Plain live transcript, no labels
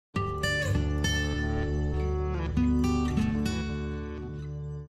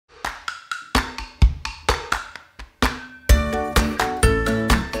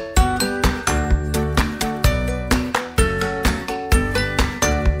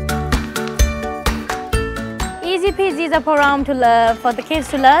EasyPeasy is a program for the kids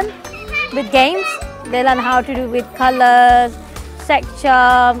to learn with games. They learn how to do with colors,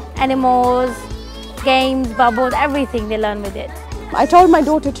 texture, animals, games, bubbles, everything they learn with it. I told my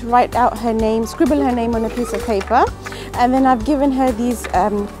daughter to write out her name, scribble her name on a piece of paper, and then I've given her these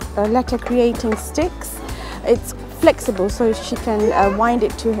letter creating sticks. It's flexible so she can wind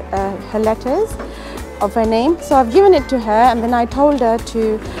it to her letters of her name. So I've given it to her, and then I told her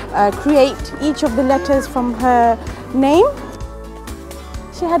to create each of the letters from her name.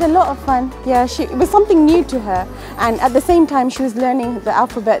 She had a lot of fun. Yeah, it was something new to her, and at the same time she was learning the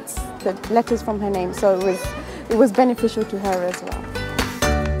alphabets, the letters from her name, so it was beneficial to her as well.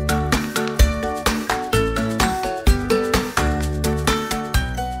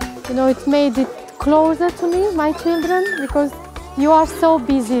 You know, it made it closer to me, my children, because you are so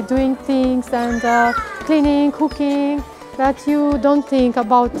busy doing things and cleaning, cooking, that you don't think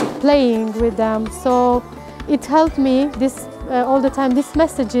about playing with them. So it helped me all the time. These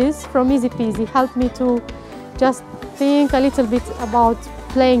messages from EasyPeasy helped me to just think a little bit about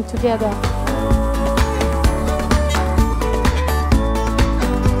playing together.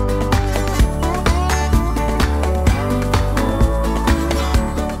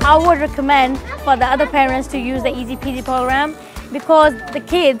 I would recommend for the other parents to use the EasyPeasy program, because the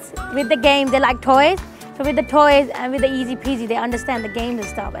kids with the game, they like toys. So with the toys and with the EasyPeasy, they understand the games and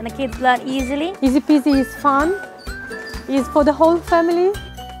stuff, and the kids learn easily. EasyPeasy is fun. It's for the whole family.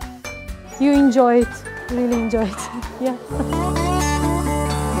 You enjoy it, really enjoy it. Yeah.